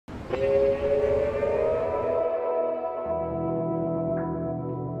Jag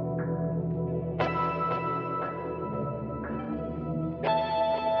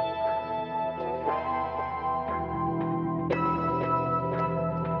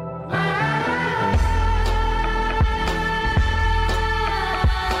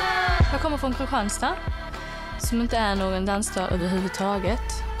kommer från Kristianstad, som inte är någon dansstad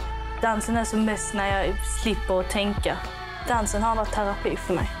överhuvudtaget. Dansen är som bäst när jag slipper att tänka. Dansen har varit terapi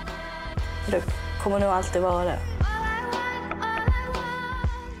för mig. Det kommer nog alltid vara det.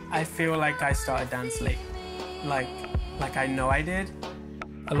 I feel like I started dance late. Like I know I did.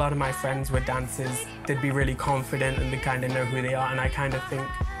 A lot of my friends were dancers. They'd be really confident and they kind of know who they are. And I kind of think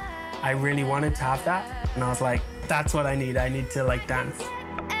I really wanted to have that. And I was like, that's what I need. I need to like dance.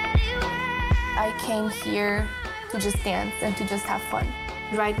 I came here to just dance and to just have fun.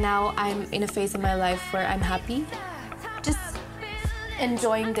 Right now, I'm in a phase of my life where I'm happy. Just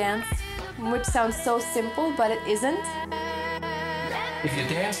enjoying dance, which sounds so simple, but it isn't. If you're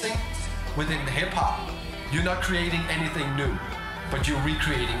dancing within the hip-hop, you're not creating anything new, but you're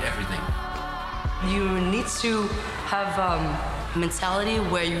recreating everything. You need to have a mentality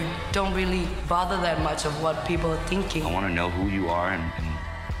where you don't really bother that much of what people are thinking. I want to know who you are and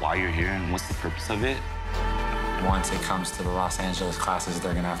why you're here and what's the purpose of it. Once it comes to the Los Angeles classes,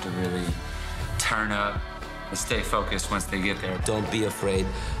 they're gonna have to really turn up and stay focused once they get there. Don't be afraid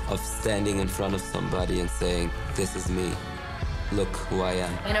of standing in front of somebody and saying, this is me. Look who I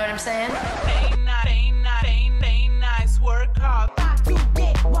am. You know what I'm saying? Nice, work hard.